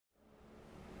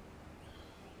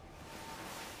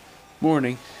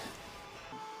morning.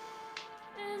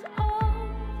 Is all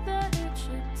that it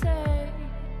should take,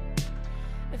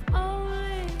 if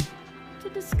only to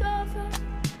discover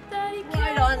that he Right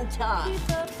can't on top. keep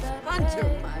up that Hunter,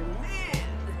 pace. my man.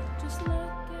 Just look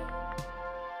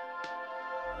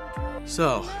at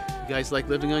So, you guys like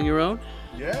living on your own?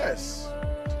 Yes.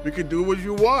 We could do what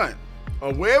you want,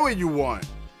 or wherever you want.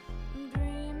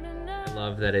 I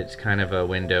love that it's kind of a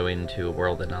window into a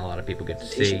world that not a lot of people get to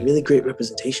see. Really great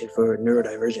representation for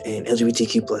neurodivergent and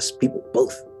LGBTQ plus people,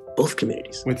 both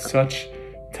communities. With such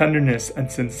tenderness and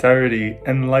sincerity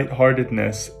and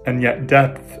lightheartedness and yet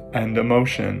depth and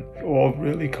emotion, it all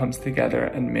really comes together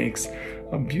and makes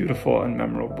a beautiful and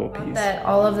memorable piece. That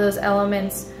all of those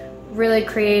elements really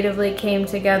creatively came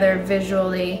together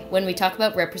visually. When we talk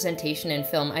about representation in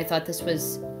film, I thought this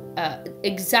was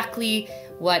exactly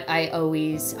what I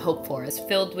always hope for. It's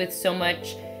filled with so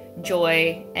much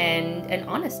joy and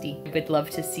honesty. I would love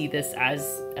to see this as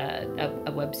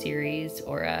a web series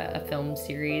or a film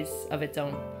series of its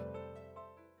own.